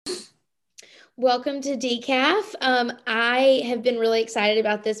Welcome to Decaf. I have been really excited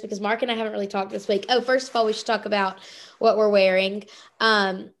about this because Mark and I haven't really talked this week. Oh, first of all, we should talk about what we're wearing.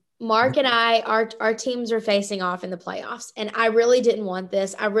 Mark and I, our teams are facing off in the playoffs, and I really didn't want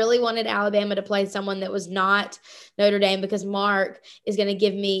this. I really wanted Alabama to play someone that was not Notre Dame because Mark is going to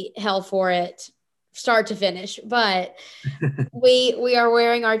give me hell for it, start to finish. But we are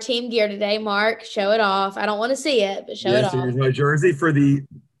wearing our team gear today. Mark, show it off. I don't want to see it, but show it Yeah, so off. here's my jersey for the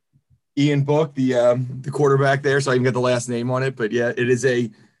Ian Book, the quarterback there, so I can get the last name on it. But yeah,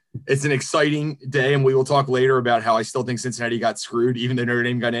 it's an exciting day, and we will talk later about how I still think Cincinnati got screwed, even though Notre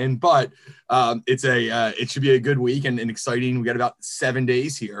Dame got in. But it should be a good week and exciting. We got about 7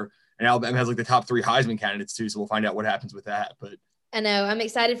 days here, and Alabama has like the top three Heisman candidates too, so we'll find out what happens with that. But I know. I'm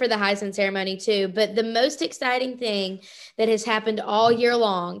excited for the Heisman ceremony too. But the most exciting thing that has happened all year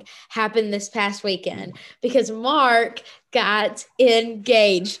long happened this past weekend because Mark got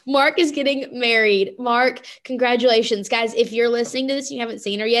engaged. Mark is getting married. Mark, congratulations. Guys, if you're listening to this and you haven't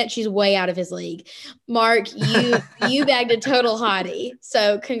seen her yet, she's way out of his league. Mark, you bagged a total hottie.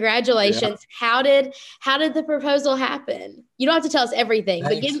 So yeah, congratulations. How did the proposal happen? You don't have to tell us everything,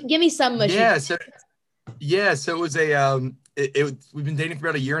 but thanks. give me some mushy. Yeah, so it was we've been dating for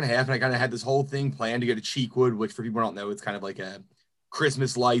about a year and a half, and I kind of had this whole thing planned to go to Cheekwood, which for people who don't know, it's kind of like a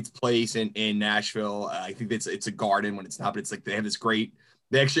Christmas lights place in Nashville. I think it's a garden when it's not, but it's like they have this great.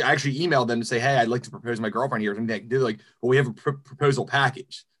 I actually emailed them to say, hey, I'd like to propose to my girlfriend here. Something I can do. Like, well, we have a proposal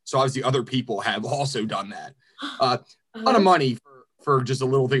package. So obviously other people have also done that. A lot of Oh, money for just a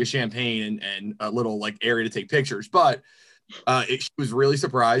little thing of champagne and a little like area to take pictures, but she was really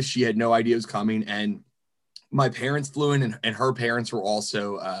surprised. She had no idea it was coming, and my parents flew in, and her parents were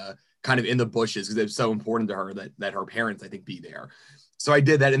also kind of in the bushes because it was so important to her that her parents, I think, be there. So I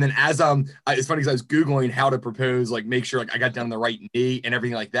did that, and then it's funny because I was googling how to propose, like make sure like I got down on the right knee and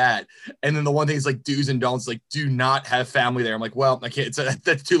everything like that. And then the one thing is like do's and don'ts, like do not have family there. I'm like, well, I can't.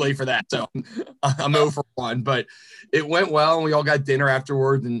 That's too late for that. So I'm over one, but it went well, and we all got dinner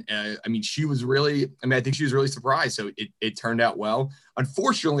afterwards. And I mean, I think she was really surprised. So it turned out well.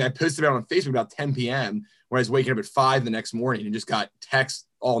 Unfortunately, I posted about it on Facebook about 10 p.m. when I was waking up at 5 the next morning and just got text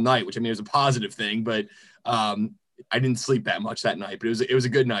all night, which I mean, it was a positive thing, but I didn't sleep that much that night, but it was a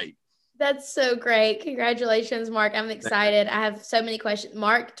good night. that's so great. Congratulations, Mark. I'm excited. I have so many questions.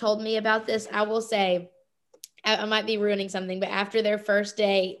 Mark told me about this. I will say, I might be ruining something, but after their first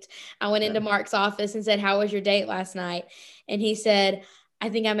date, I went Yeah. into Mark's office and said, "How was your date last night?" And he said, I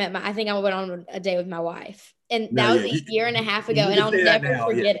think I went on a date with my wife." And No, that was yeah, a year and a half ago, you and can I'll say that never now.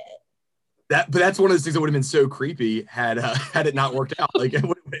 Yeah, forget it. but that's one of those things that would have been so creepy had it not worked out. Like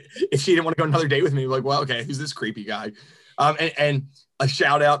if she didn't want to go on another date with me, like, well, okay, who's this creepy guy? And a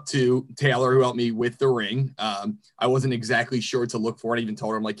shout out to Taylor who helped me with the ring. I wasn't exactly sure to look for it. I even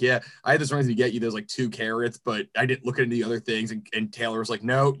told her, I'm like, yeah, I had this ring to get you. There's like 2 carats, but I didn't look into the other things. And Taylor was like,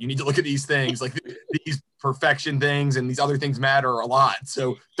 no, you need to look at these things. Like these perfection things and these other things matter a lot.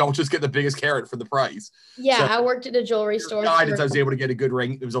 So don't just get the biggest carat for the price. Yeah, So I worked at a jewelry your store guidance, for I was able to get a good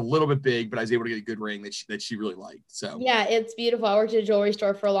ring. It was a little bit big, but I was able to get a good ring that she really liked. So Yeah, it's beautiful. I worked at a jewelry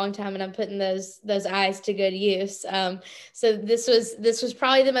store for a long time, and I'm putting those eyes to good use. So this was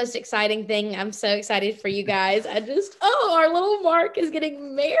probably the most exciting thing. I'm so excited for you guys. Our little Mark is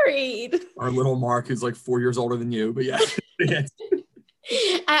getting married. our little Mark is like 4 years older than you, but yeah, yeah,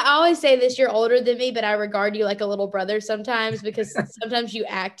 I always say this, you're older than me, but I regard you like a little brother sometimes because sometimes you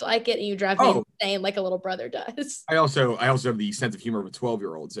act like it and you drive me oh, insane like a little brother does. I also have the sense of humor of a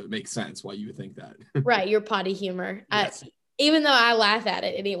 12-year-old, so it makes sense why you would think that. Right, your potty humor. Yes. Even though I laugh at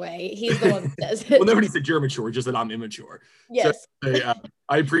it anyway, he's the one that says Well, it. nobody said you're mature, just that I'm immature. So Yes.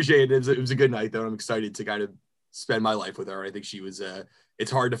 I appreciate it. It was a good night, though. I'm excited to kind of spend my life with her. I think she was.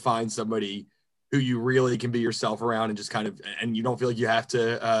 It's hard to find somebody who you really can be yourself around and just kind of, and you don't feel like you have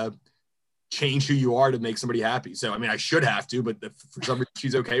to change who you are to make somebody happy. So I mean, I should have to, but for some reason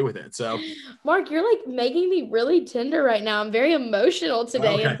she's okay with it. So Mark, you're like making me really tender right now. I'm very emotional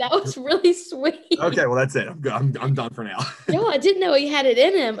today, and okay, that was really sweet. okay, well that's it. I'm good. I'm done for now. Yo, I didn't know he had it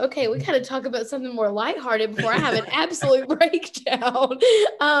in him. Okay, we got to talk about something more lighthearted before I have an absolute breakdown.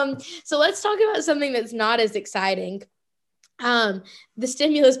 So let's talk about something that's not as exciting. The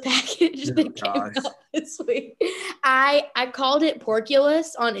stimulus package Oh that came gosh. out this week. I called it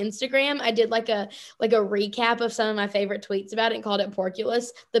Porculus on Instagram. I did like a recap of some of my favorite tweets about it and called it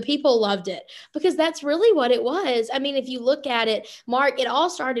Porculus. The people loved it because that's really what it was. I mean, if you look at it, Mark, it all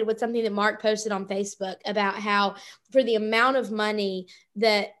started with something that Mark posted on Facebook about how for the amount of money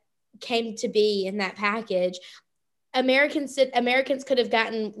that came to be in that package, Americans could have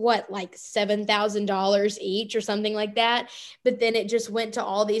gotten what, like $7,000 each or something like that. But then it just went to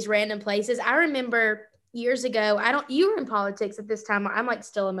all these random places. I remember years ago, you were in politics at this time. I'm like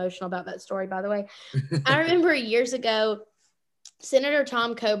still emotional about that story, by the way. I remember years ago, Senator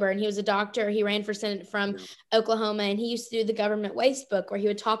Tom Coburn, he was a doctor. He ran for Senate from Oklahoma, and he used to do the government waste book where he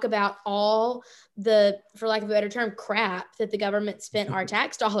would talk about all the, for lack of a better term, crap that the government spent our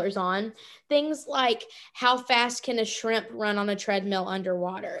tax dollars on. Things like how fast can a shrimp run on a treadmill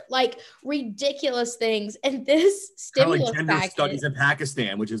underwater? Like ridiculous things. And this stimulus like gender package, studies in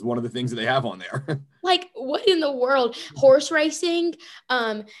Pakistan, which is one of the things that they have on there. like what in the world? Horse racing,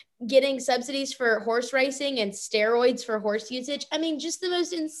 getting subsidies for horse racing and steroids for horse usage. I mean, just the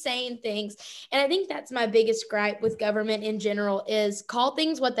most insane things. And I think that's my biggest gripe with government in general is call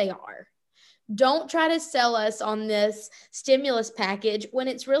things what they are. Don't try to sell us on this stimulus package when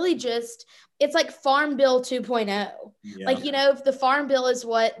it's really just, it's like Farm Bill 2.0. Yeah. Like, if the Farm Bill is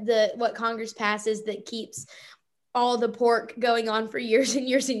what Congress passes that keeps all the pork going on for years and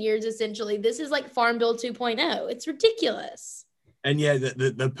years and years, essentially, this is like Farm Bill 2.0. It's ridiculous. And yeah,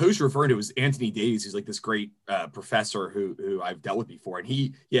 the post you're referring to was Anthony Davies, who's like this great professor who I've dealt with before.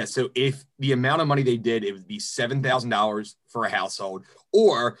 And so if the amount of money they did, it would be $7,000 for a household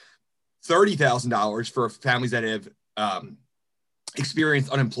or $30,000 for families that have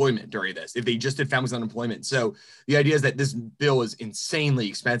experienced unemployment during this, if they just did families unemployment. So the idea is that this bill is insanely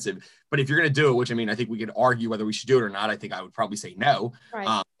expensive. But if you're going to do it, which I mean, I think we could argue whether we should do it or not. I think I would probably say no.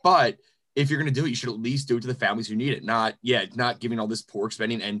 Right. But if you're going to do it, you should at least do it to the families who need it, not giving all this pork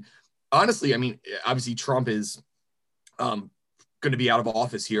spending. And honestly, I mean, obviously Trump is going to be out of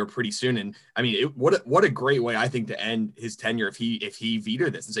office here pretty soon. And I mean, what a great way, I think, to end his tenure if he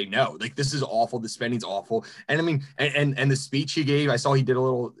vetoed this and say, no, like, this is awful. The spending's awful. And I mean, and the speech he gave, I saw he did a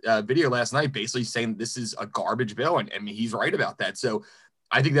little video last night, basically saying this is a garbage bill. And I mean, he's right about that. So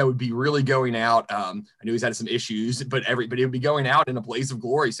I think that would be really going out. I know he's had some issues, but it would be going out in a blaze of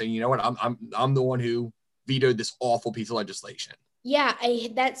glory, saying, you know what, I'm the one who vetoed this awful piece of legislation. Yeah,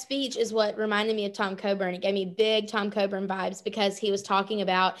 that speech is what reminded me of Tom Coburn. It gave me big Tom Coburn vibes because he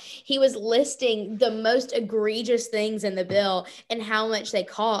was listing the most egregious things in the bill and how much they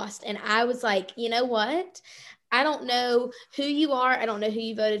cost. And I was like, you know what? I don't know who you are. I don't know who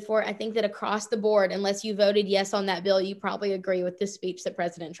you voted for. I think that across the board, unless you voted yes on that bill, you probably agree with the speech that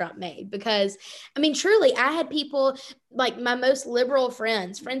President Trump made. Because, I mean, truly, I had people like my most liberal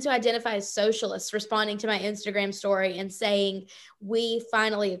friends who identify as socialists, responding to my Instagram story and saying, we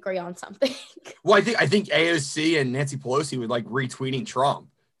finally agree on something. Well, I think AOC and Nancy Pelosi would like retweeting Trump.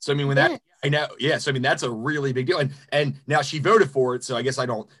 So, I mean, I know. Yeah. So, I mean, that's a really big deal. And now she voted for it. So I guess I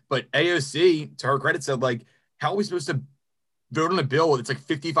don't. But AOC, to her credit, said, like, how are we supposed to vote on a bill that's like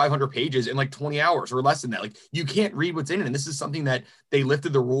 5,500 pages in like 20 hours or less than that? Like, you can't read what's in it. And this is something that they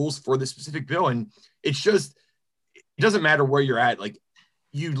lifted the rules for this specific bill. And it's just, it doesn't matter where you're at. Like,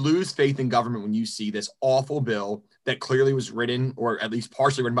 you lose faith in government when you see this awful bill that clearly was written, or at least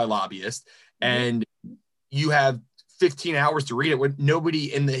partially written, by lobbyists. And you have 15 hours to read it when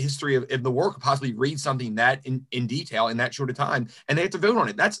nobody in the history of the world could possibly read something that in detail in that short of time, and they have to vote on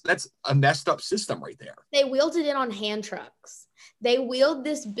it. That's a messed up system right there. They wheeled it in on hand trucks. They wheeled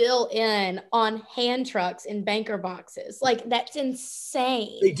this bill in on hand trucks in banker boxes. Like, that's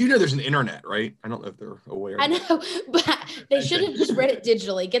insane. They do know there's an internet, right? I don't know if they're aware. I know, but they should have just read it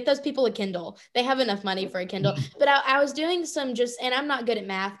digitally. Get those people a Kindle. They have enough money for a Kindle. But I was doing and I'm not good at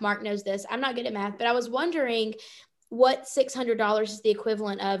math. Mark knows this. I'm not good at math, but I was wondering what $600 is the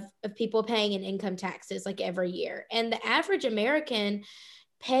equivalent of people paying in income taxes like every year. And the average American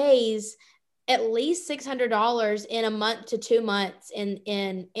pays at least $600 in a month to 2 months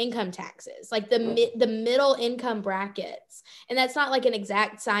in income taxes, like the middle income brackets. And that's not like an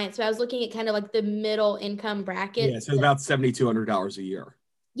exact science, but I was looking at kind of like the middle income bracket. Yeah, so about $7,200 a year.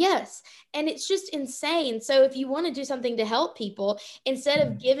 Yes. And it's just insane. So if you want to do something to help people, instead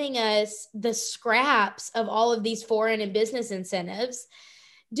of giving us the scraps of all of these foreign and business incentives,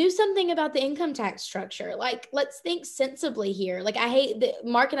 do something about the income tax structure. Like, let's think sensibly here. Like, I hate that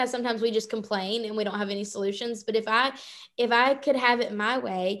Mark and I, sometimes we just complain and we don't have any solutions. But if I could have it my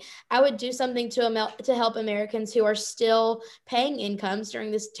way, I would do something to help Americans who are still paying incomes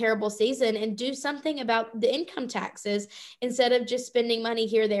during this terrible season, and do something about the income taxes instead of just spending money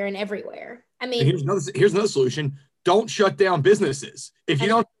here, there, and everywhere. I mean, here's another solution. Don't shut down businesses. If you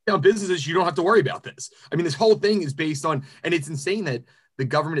don't shut down businesses, you don't have to worry about this. I mean, this whole thing is based on, and it's insane that the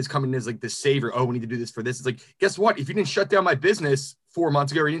government is coming in as like the savior. Oh, we need to do this for this. It's like, guess what? If you didn't shut down my business 4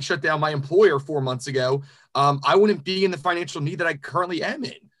 months ago, or you didn't shut down my employer 4 months ago, I wouldn't be in the financial need that I currently am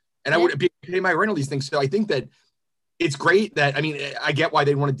in. And I wouldn't be able to pay my rent on these things. So I think that it's great that, I mean, I get why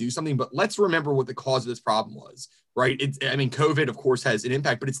they want to do something, but let's remember what the cause of this problem was, right? I mean, COVID, of course, has an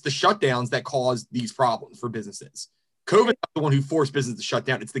impact, but it's the shutdowns that caused these problems for businesses. COVID is the one who forced business to shut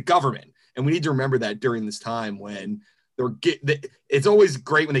down. It's the government. And we need to remember that during this time when it's always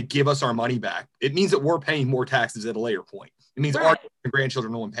great when they give us our money back. It means that we're paying more taxes at a later point. It means our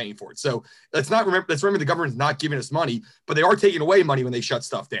grandchildren are no one paying for it. So let's remember the government's not giving us money, but they are taking away money when they shut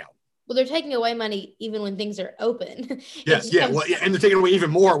stuff down. Well, they're taking away money even when things are open. Yes, and they're taking away even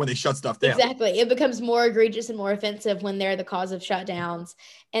more when they shut stuff down. Exactly. It becomes more egregious and more offensive when they're the cause of shutdowns.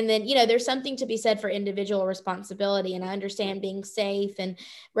 And then, there's something to be said for individual responsibility. And I understand being safe and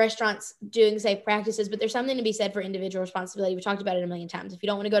restaurants doing safe practices, but there's something to be said for individual responsibility. We talked about it a million times. If you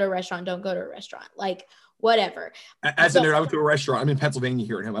don't want to go to a restaurant, don't go to a restaurant. Like, whatever. As a nerd, I went to a restaurant. I'm in Pennsylvania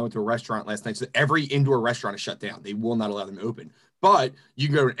here at home. I went to a restaurant last night. So every indoor restaurant is shut down. They will not allow them open. But you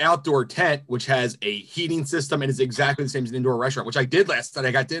can go to an outdoor tent, which has a heating system and is exactly the same as an indoor restaurant, which I did last night. I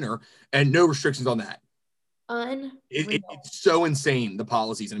got dinner and no restrictions on that. It's so insane, the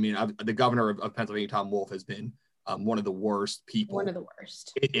policies. And I mean, the governor of Pennsylvania, Tom Wolf, has been one of the worst people. One of the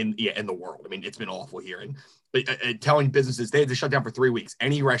worst. In the world. I mean, it's been awful here. And telling businesses they had to shut down for 3 weeks.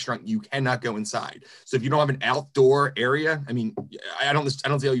 Any restaurant, you cannot go inside. So if you don't have an outdoor area, I mean, I don't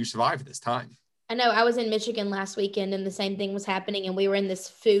see how you survive at this time. I know I was in Michigan last weekend and the same thing was happening. And we were in this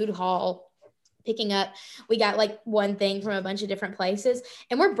food hall picking up. We got like one thing from a bunch of different places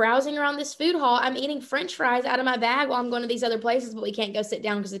and we're browsing around this food hall. I'm eating French fries out of my bag while I'm going to these other places, but we can't go sit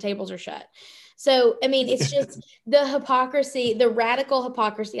down because the tables are shut. So, I mean, it's just the hypocrisy, the radical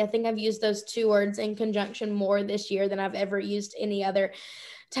hypocrisy. I think I've used those two words in conjunction more this year than I've ever used any other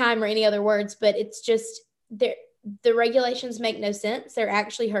time or any other words, but it's just the regulations make no sense. They're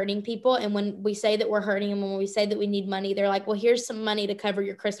actually hurting people. And when we say that we're hurting them, when we say that we need money, they're like, well, here's some money to cover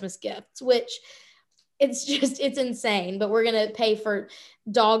your Christmas gifts, which it's insane. But we're going to pay for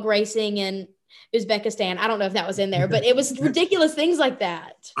dog racing in Uzbekistan. I don't know if that was in there, but it was ridiculous things like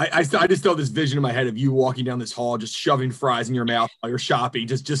that. I just saw this vision in my head of you walking down this hall, just shoving fries in your mouth while you're shopping.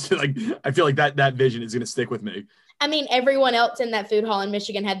 Just like, I feel like that vision is going to stick with me. I mean, everyone else in that food hall in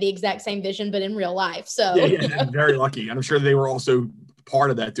Michigan had the exact same vision, but in real life. So yeah, very lucky. And I'm sure they were also part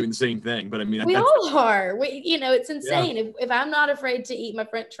of that doing the same thing. But I mean, we all are. It's insane. Yeah. If I'm not afraid to eat my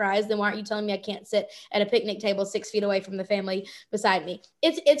French fries, then why aren't you telling me I can't sit at a picnic table 6 feet away from the family beside me?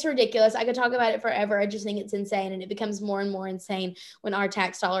 It's ridiculous. I could talk about it forever. I just think it's insane. And it becomes more and more insane when our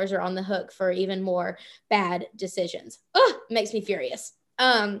tax dollars are on the hook for even more bad decisions. It makes me furious.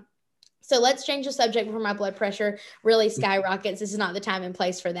 So let's change the subject before my blood pressure really skyrockets. This is not the time and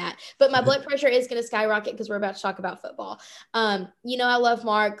place for that. But my blood pressure is going to skyrocket because we're about to talk about football. I love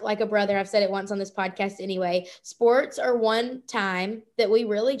Mark like a brother. I've said it once on this podcast anyway. Sports are one time that we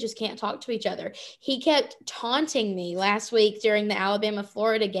really just can't talk to each other. He kept taunting me last week during the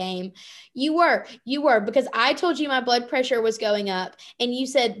Alabama-Florida game. You were, because I told you my blood pressure was going up and you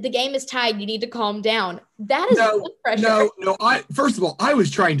said the game is tied. You need to calm down. That is blood pressure. No. First of all, I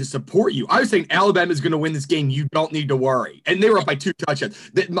was trying to support you. I was saying Alabama is going to win this game. You don't need to worry. And they were up by 2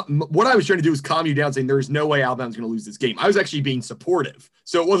 touchdowns. What I was trying to do was calm you down, saying there's no way Alabama's going to lose this game. I was actually being supportive.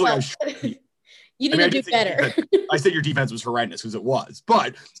 So it wasn't like I was trying. You need to do better. I said your defense was horrendous because it was.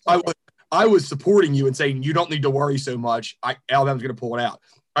 But I was supporting you and saying you don't need to worry so much. Alabama's going to pull it out.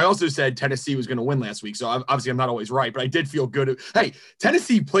 I also said Tennessee was going to win last week. So obviously I'm not always right, but I did feel good. Hey,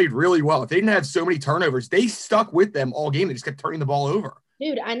 Tennessee played really well. If they didn't have so many turnovers, they stuck with them all game. They just kept turning the ball over.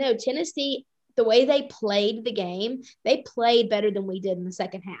 Dude, I know Tennessee, the way they played the game, they played better than we did in the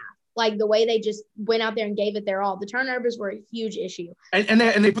second half. Like the way they just went out there and gave it their all. The turnovers were a huge issue. And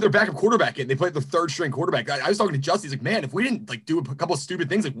they put their backup quarterback in. They played the third string quarterback. I was talking to Justin. He's like, man, if we didn't do a couple of stupid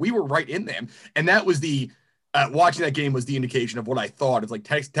things, like we were right in them. And that was watching that game was the indication of what I thought. It's like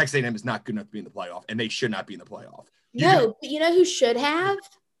Texas A&M is not good enough to be in the playoff, and they should not be in the playoff. But you know who should have?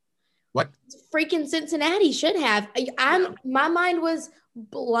 What? Freaking Cincinnati should have. My mind was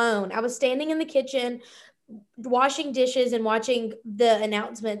blown. I was standing in the kitchen washing dishes and watching the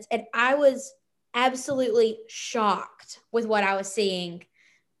announcements, and I was absolutely shocked with what I was seeing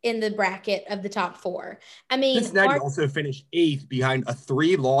in the bracket of the top 4. I mean, Cincinnati also finished 8th behind a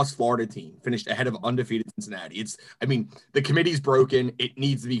 3-loss Florida team, finished ahead of undefeated Cincinnati. The committee's broken. It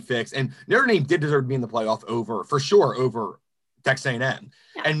needs to be fixed. And Notre Dame did deserve to be in the playoff over Texas A&M.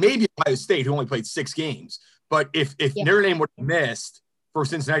 Yeah. And maybe Ohio State, who only played 6 games. But if Notre Dame would have missed for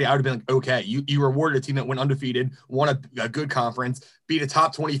Cincinnati, I would have been like, okay, you rewarded a team that went undefeated, won a good conference, beat a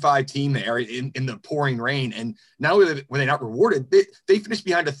top 25 team there in the pouring rain. And not only were they not rewarded, they finished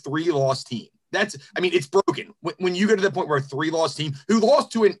behind a 3-loss team. It's broken. When you go to the point where a 3-loss team who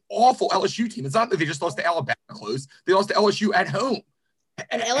lost to an awful LSU team, it's not that they just lost to Alabama close. They lost to LSU at home.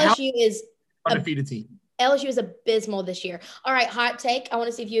 And LSU is undefeated team. LSU is abysmal this year. All right, hot take. I want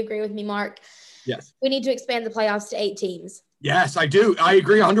to see if you agree with me, Mark. Yes. We need to expand the playoffs to 8 teams. Yes, I do. I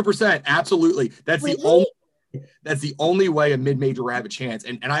agree 100%. Absolutely. That's the only way a mid-major will have a chance.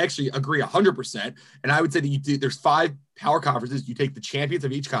 And I actually agree 100%. And I would say that there's 5 power conferences. You take the champions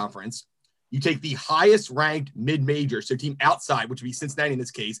of each conference. You take the highest ranked mid-major, so team outside, which would be Cincinnati in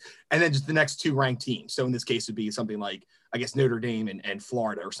this case, and then just the next 2 ranked teams. So in this case, it would be something like, I guess, Notre Dame and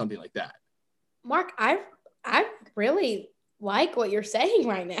Florida or something like that. Mark, I really like what you're saying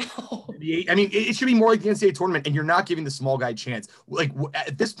right now. I mean, it should be more like the NCAA tournament, and you're not giving the small guy a chance. Like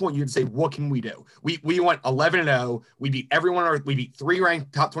at this point, you'd say, what can we do? We went 11-0. We beat everyone. We beat 3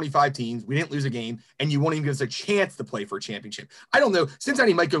 ranked top 25 teams. We didn't lose a game, and you won't even give us a chance to play for a championship. I don't know.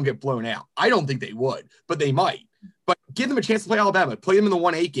 Cincinnati might go and get blown out. I don't think they would, but they might. But give them a chance to play Alabama. Play them in the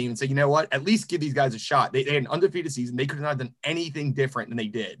 1-8 game and say, you know what? At least give these guys a shot. They had an undefeated season. They could have not done anything different than they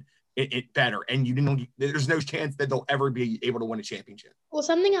did. It better, and there's no chance that they'll ever be able to win a championship. Well,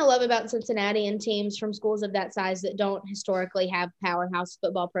 something I love about Cincinnati and teams from schools of that size that don't historically have powerhouse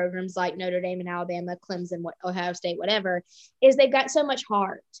football programs like Notre Dame and Alabama, Clemson, Ohio State, whatever, is they've got so much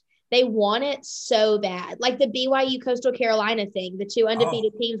heart. They want it so bad. Like the BYU Coastal Carolina thing, the 2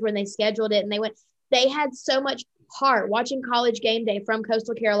 undefeated teams when they scheduled it and they had so much heart. Watching College Game Day from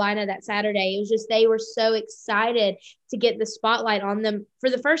Coastal Carolina that Saturday, it was just, they were so excited to get the spotlight on them for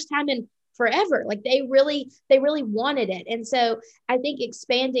the first time in forever. Like they really wanted it. And so I think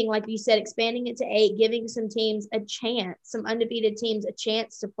expanding, like you said, expanding it to 8, giving some teams a chance, some undefeated teams a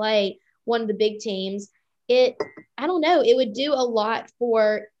chance to play one of the big teams. I don't know, it would do a lot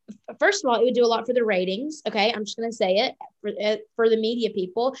for, first of all, it would do a lot for the ratings. Okay. I'm just going to say it for the media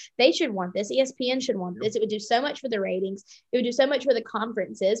people. They should want this. ESPN should want this. It would do so much for the ratings. It would do so much for the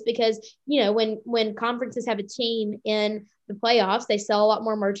conferences because, when conferences have a team in the playoffs, they sell a lot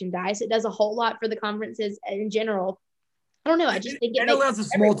more merchandise. It does a whole lot for the conferences in general. I don't know. I just think it allows the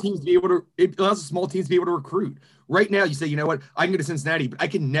small teams to be able to recruit. Right now, you say, you know what, I can go to Cincinnati, but I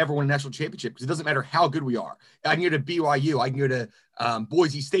can never win a national championship because it doesn't matter how good we are. I can go to BYU, I can go to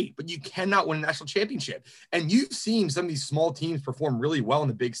Boise State, but you cannot win a national championship. And you've seen some of these small teams perform really well on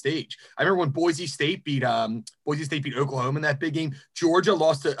the big stage. I remember when Boise State beat Oklahoma in that big game. Georgia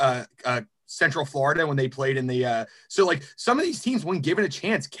lost to Central Florida when they played in the so like some of these teams, when given a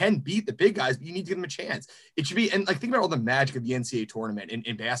chance, can beat the big guys, but you need to give them a chance. It should be, and like think about all the magic of the NCAA tournament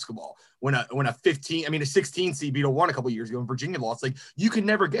in basketball. When a 16 seed beat a 1 a couple of years ago and Virginia lost, like you could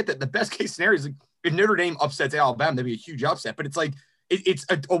never get that. The best case scenario is like if Notre Dame upsets Alabama, that'd be a huge upset. But it's like it's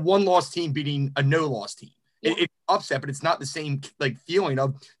a 1-loss team beating a no-loss team. Yeah. It's upset, but it's not the same like feeling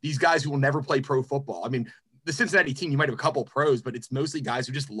of these guys who will never play pro football. I mean, the Cincinnati team, you might have a couple pros, but it's mostly guys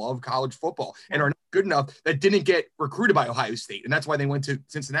who just love college football and are not good enough that didn't get recruited by Ohio State. And that's why they went to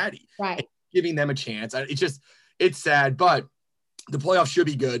Cincinnati. Right. And giving them a chance. It's sad, but the playoffs should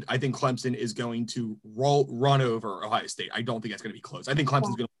be good. I think Clemson is going to run over Ohio State. I don't think that's going to be close. I think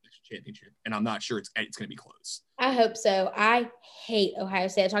Clemson's going to win the championship, and I'm not sure it's going to be close. I hope so. I hate Ohio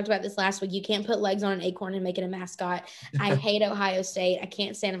State. I talked about this last week. You can't put legs on an acorn and make it a mascot. I hate Ohio State. I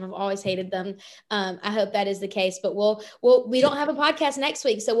can't stand them. I've always hated them. I hope that is the case. But we don't have a podcast next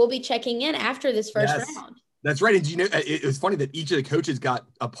week, so we'll be checking in after this first round. That's right. And it was funny that each of the coaches got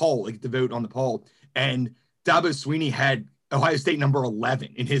a poll, like the vote on the poll, and Dabo Swinney had Ohio State number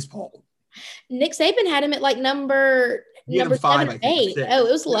 11 in his poll. Nick Saban had him at like number 7 or 8. Oh,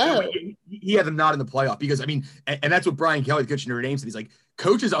 it was low. He had them not in the playoff because, I mean, and that's what Brian Kelly, the coach of Notre Dame, said. He's like,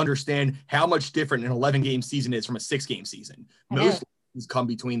 coaches understand how much different an 11-game season is from a 6-game season. Most games come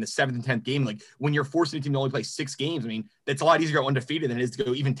between the 7th and 10th game. Like when you're forcing a team to only play 6 games, I mean, that's a lot easier to go undefeated than it is to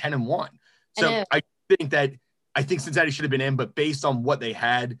go even 10-1. So I think Cincinnati should have been in, but based on what they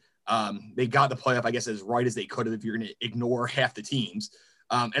had, they got the playoff, I guess, as right as they could have if you're going to ignore half the teams.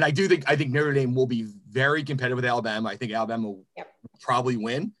 And I think Notre Dame will be very competitive with Alabama. I think Alabama will probably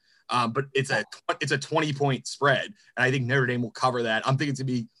win, but it's a 20-point spread, and I think Notre Dame will cover that. I'm thinking it's going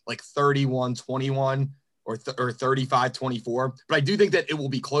to be like 31-21 or 35-24, but I do think that it will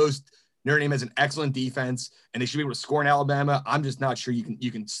be close. Notre Dame has an excellent defense, and they should be able to score in Alabama. I'm just not sure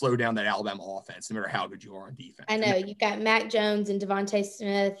you can slow down that Alabama offense, no matter how good you are on defense. I know. You've got Mac Jones and Devontae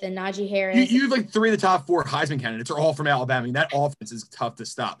Smith and Najee Harris. You have like 3 of the top 4 Heisman candidates are all from Alabama. I mean, that offense is tough to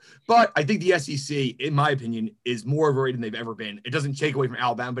stop. But I think the SEC, in my opinion, is more overrated than they've ever been. It doesn't take away from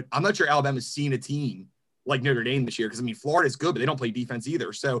Alabama, but I'm not sure Alabama's seen a team like Notre Dame this year because, I mean, Florida's good, but they don't play defense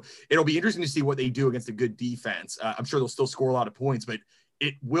either. So it'll be interesting to see what they do against a good defense. I'm sure they'll still score a lot of points, but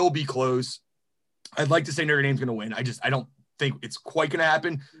it will be close. I'd like to say Notre Dame's going to win. I don't think it's quite going to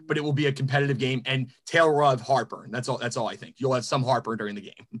happen, but it will be a competitive game, and Taylor will have heartburn. That's all I think. You'll have some heartburn during the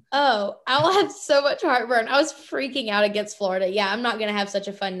game. Oh, I will have so much heartburn. I was freaking out against Florida. Yeah, I'm not going to have such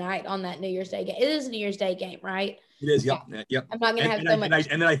a fun night on that New Year's Day game. It is a New Year's Day game, right? It is, yep. Yep. I'm not going to have so much.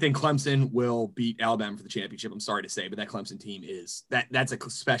 And then I think Clemson will beat Alabama for the championship. I'm sorry to say, but that Clemson team that's a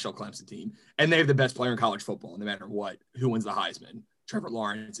special Clemson team. And they have the best player in college football, no matter who wins the Heisman. Trevor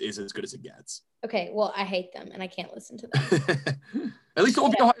Lawrence is as good as it gets. Okay, well, I hate them, and I can't listen to them. At least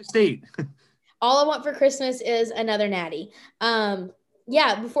don't be Ohio State. All I want for Christmas is another natty.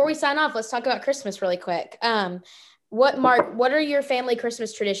 Yeah, before we sign off, let's talk about Christmas really quick. What are your family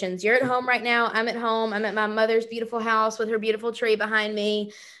Christmas traditions? You're at home right now. I'm at home. I'm at my mother's beautiful house with her beautiful tree behind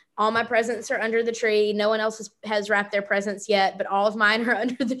me. All my presents are under the tree. No one else has wrapped their presents yet, but all of mine are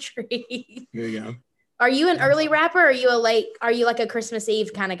under the tree. There you go. Are you an early wrapper? Or are you like a Christmas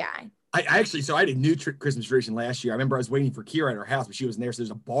Eve kind of guy? I actually, so I had a new Christmas tradition last year. I remember I was waiting for Kira at her house, but she wasn't there. So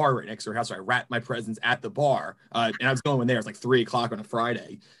there's a bar right next to her house. So I wrapped my presents at the bar. And I was going there. It was like 3:00 on a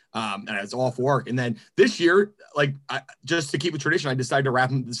Friday. And I was off work. And then this year, just to keep with tradition, I decided to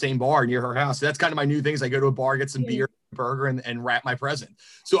wrap them at the same bar near her house. So that's kind of my new thing is I go to a bar, get some beer, burger, and wrap my present.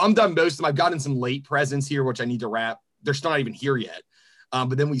 So I'm done most of them. I've gotten some late presents here, which I need to wrap. They're still not even here yet.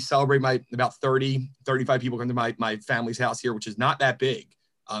 But then we celebrate about 30, 35 people come to my family's house here, which is not that big.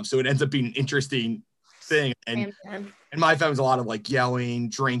 So it ends up being an interesting thing. And my family's a lot of like yelling,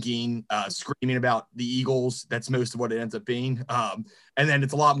 drinking, screaming about the Eagles. That's most of what it ends up being. And then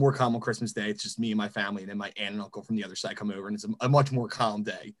it's a lot more calm on Christmas Day. It's just me and my family. And then my aunt and uncle from the other side come over, and it's a much more calm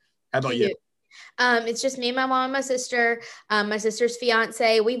day. How about you? It's just me, my mom, and my sister, my sister's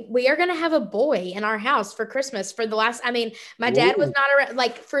fiance. We are going to have a boy in our house for Christmas my dad was not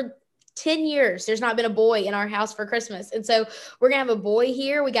around for 10 years. There's not been a boy in our house for Christmas. And so we're going to have a boy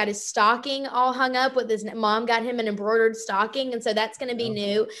here. We got his stocking all hung up with his mom got him an embroidered stocking. And so that's going to be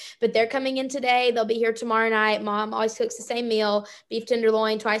new, but they're coming in today. They'll be here tomorrow night. Mom always cooks the same meal: beef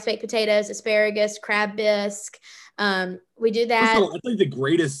tenderloin, twice baked potatoes, asparagus, crab bisque. We do that. I think the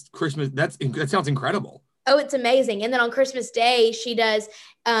greatest Christmas. That sounds incredible. Oh, it's amazing. And then on Christmas Day, she does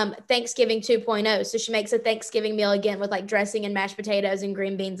Thanksgiving 2.0. So she makes a Thanksgiving meal again with like dressing and mashed potatoes and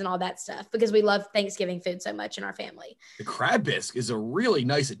green beans and all that stuff, because we love Thanksgiving food so much in our family. The crab bisque is a really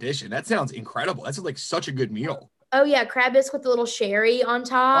nice addition. That sounds incredible. That's like such a good meal. Oh yeah, crab bisque with a little sherry on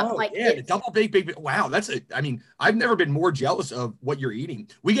top. Oh yeah, the double baked. Wow, I've never been more jealous of what you're eating.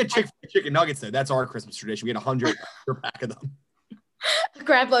 We get chicken nuggets though. That's our Christmas tradition. We get 100 pack of them.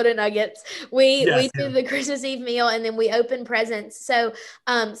 Crab load of nuggets. We do the Christmas Eve meal, and then we open presents. So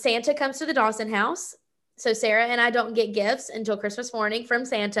Santa comes to the Dawson house. So Sarah and I don't get gifts until Christmas morning from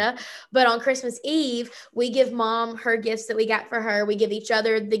Santa. But on Christmas Eve, we give mom her gifts that we got for her. We give each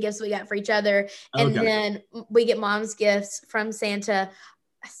other the gifts we got for each other. And then we get mom's gifts from Santa.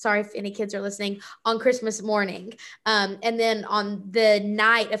 Sorry if any kids are listening, on Christmas morning. And then on the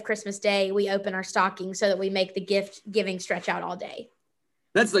night of Christmas Day, we open our stocking so that we make the gift giving stretch out all day.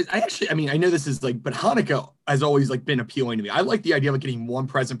 That's like, I know this is like, but Hanukkah has always like been appealing to me. I like the idea of like getting one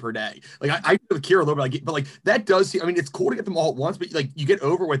present per day. Like I do with Kira a little bit, but like that does, it's cool to get them all at once, but like you get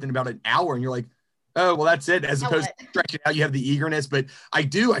over with in about an hour and you're like, oh, well, that's it. As opposed to stretching out, you have the eagerness. But I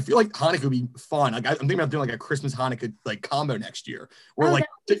feel like Hanukkah would be fun. Like I'm thinking about doing like a Christmas Hanukkah like combo next year. Where that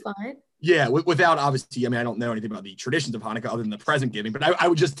would be fun. Yeah, without obviously, I don't know anything about the traditions of Hanukkah other than the present giving, but I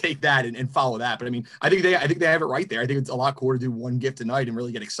would just take that and follow that. But I think they have it right there. I think it's a lot cooler to do one gift a night and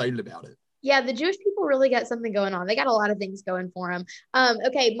really get excited about it. Yeah, the Jewish people really got something going on. They got a lot of things going for them.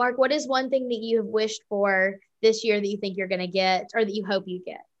 Okay, Mark, what is one thing that you have wished for this year that you think you're going to get, or that you hope you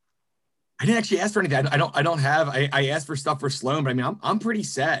get? I didn't actually ask for anything. I asked for stuff for Sloan, but I'm pretty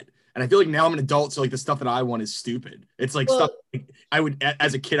sad. And I feel like now I'm an adult, so like the stuff that I want is stupid. It's like stuff I would,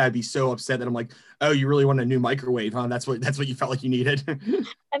 as a kid, I'd be so upset that I'm like, oh, you really want a new microwave, huh? That's what you felt like you needed.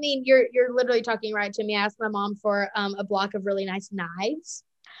 You're literally talking right to me. I asked my mom for a block of really nice knives.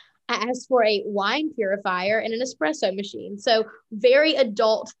 I asked for a wine purifier and an espresso machine. So very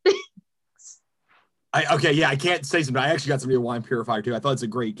adult things. I can't say something. I actually got somebody a wine purifier too. I thought it's a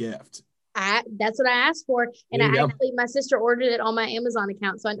great gift. That's what I asked for. And my sister ordered it on my Amazon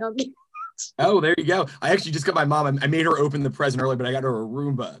account, so I don't get it. Oh, there you go. I actually just got my mom. I made her open the present early, but I got her a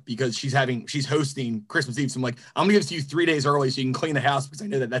Roomba because she's hosting Christmas Eve. So I'm like, I'm gonna give it to you 3 days early so you can clean the house, because I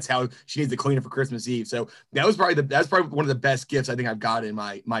know that's how she needs to clean it for Christmas Eve. So that's probably one of the best gifts I think I've got in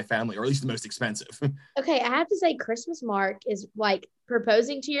my family, or at least the most expensive. Okay, I have to say Christmas Mark is like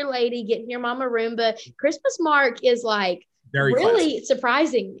proposing to your lady, getting your mom a Roomba. Christmas Mark is like really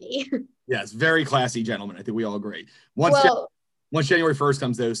surprising me. Yes, very classy gentleman. I think we all agree. Once January 1st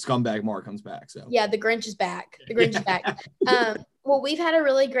comes, though, scumbag Mark comes back. So yeah, the Grinch is back. The Grinch is back. Well, we've had a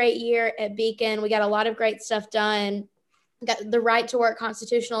really great year at Beacon. We got a lot of great stuff done. Got the right to work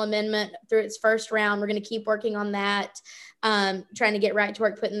constitutional amendment through its first round. We're going to keep working on that, trying to get right to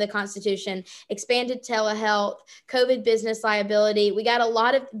work put in the Constitution, expanded telehealth, COVID business liability. We got a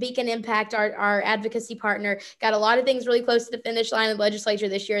lot of Beacon Impact, our advocacy partner, got a lot of things really close to the finish line of the legislature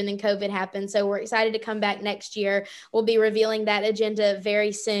this year, and then COVID happened. So we're excited to come back next year. We'll be revealing that agenda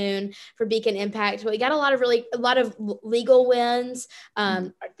very soon for Beacon Impact. But we got a lot of legal wins,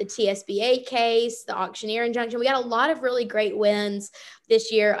 the TSBA case, the auctioneer injunction. We got a lot of really great wins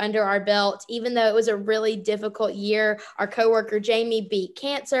this year under our belt, even though it was a really difficult year. Our coworker Jamie beat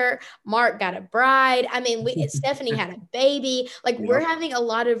cancer. Mark got a bride. I mean, Stephanie had a baby. Like we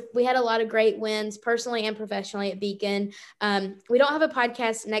had a lot of great wins personally and professionally at Beacon. We don't have a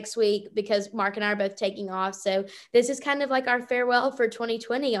podcast next week because Mark and I are both taking off. So this is kind of like our farewell for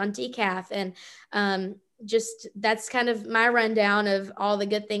 2020 on DCAF. And just that's kind of my rundown of all the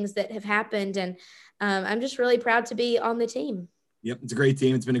good things that have happened. And I'm just really proud to be on the team. Yep, it's a great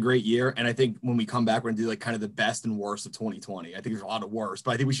team. It's been a great year. And I think when we come back, we're going to do like kind of the best and worst of 2020. I think there's a lot of worst,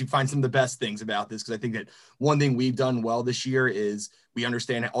 but I think we should find some of the best things about this, because I think that one thing we've done well this year is we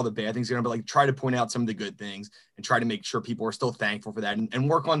understand all the bad things are going to, but like try to point out some of the good things and try to make sure people are still thankful for that, and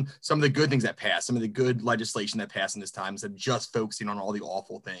work on some of the good things that passed, some of the good legislation that passed in this time, instead of just focusing on all the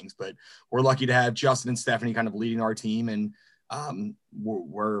awful things. But we're lucky to have Justin and Stephanie kind of leading our team. And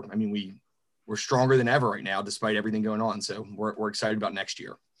we're stronger than ever right now, despite everything going on. So we're excited about next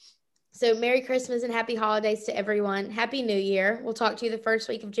year. So Merry Christmas and Happy Holidays to everyone. Happy New Year. We'll talk to you the first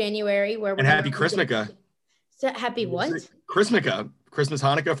week of January. And Happy Christmas. So happy what? Christmas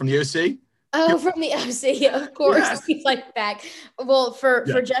Hanukkah from the OC. Oh, from the OC, of course. Yes. He's like back. Well, for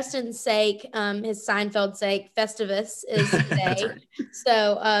Justin's sake, his Seinfeld sake, Festivus is today. Right.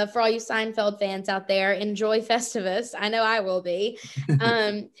 So for all you Seinfeld fans out there, enjoy Festivus. I know I will be.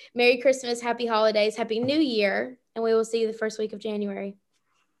 Merry Christmas, Happy Holidays, Happy New Year, and we will see you the first week of January.